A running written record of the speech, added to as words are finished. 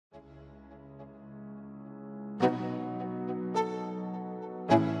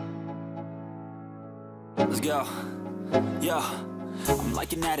Let's go. Yo, I'm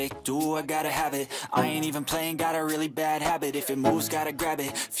like an addict, do I gotta have it. I ain't even playing, got a really bad habit. If it moves, gotta grab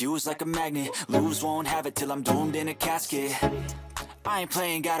it, fuse like a magnet. Lose, won't have it till I'm doomed in a casket. I ain't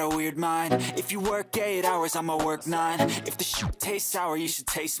playing, got a weird mind. If you work 8 hours, I'ma work 9. If the shoot tastes sour, you should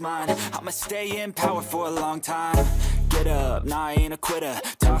taste mine. I'ma stay in power for a long time. Get up, nah, I ain't a quitter.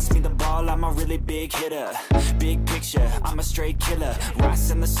 Toss me the ball, I'm a really big hitter. Big picture, I'm a straight killer.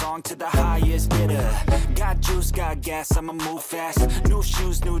 Rising the song to the highest bidder. Got juice, got gas, I'ma move fast. New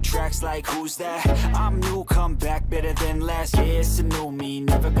shoes, new tracks, like who's that? I'm new, come back, better than last. Yeah, it's a new me,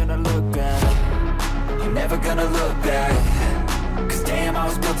 never gonna look back. I'm never gonna look back. Cause damn, I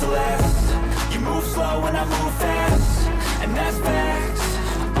was built to last. You move slow and I move fast, and that's facts.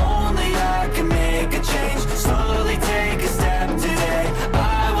 Only I can make a change. Slowly take a step today.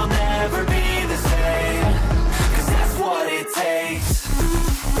 I will never be the same. Cause that's what it takes.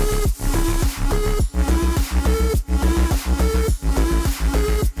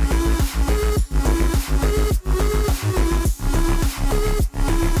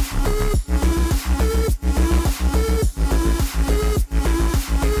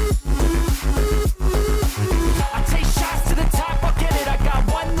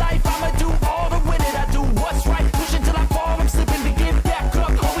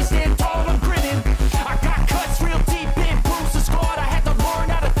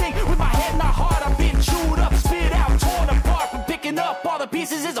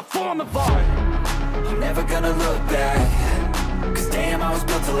 Cause damn, I was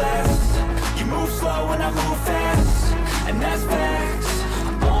built to last. You move slow and I move fast, and that's facts.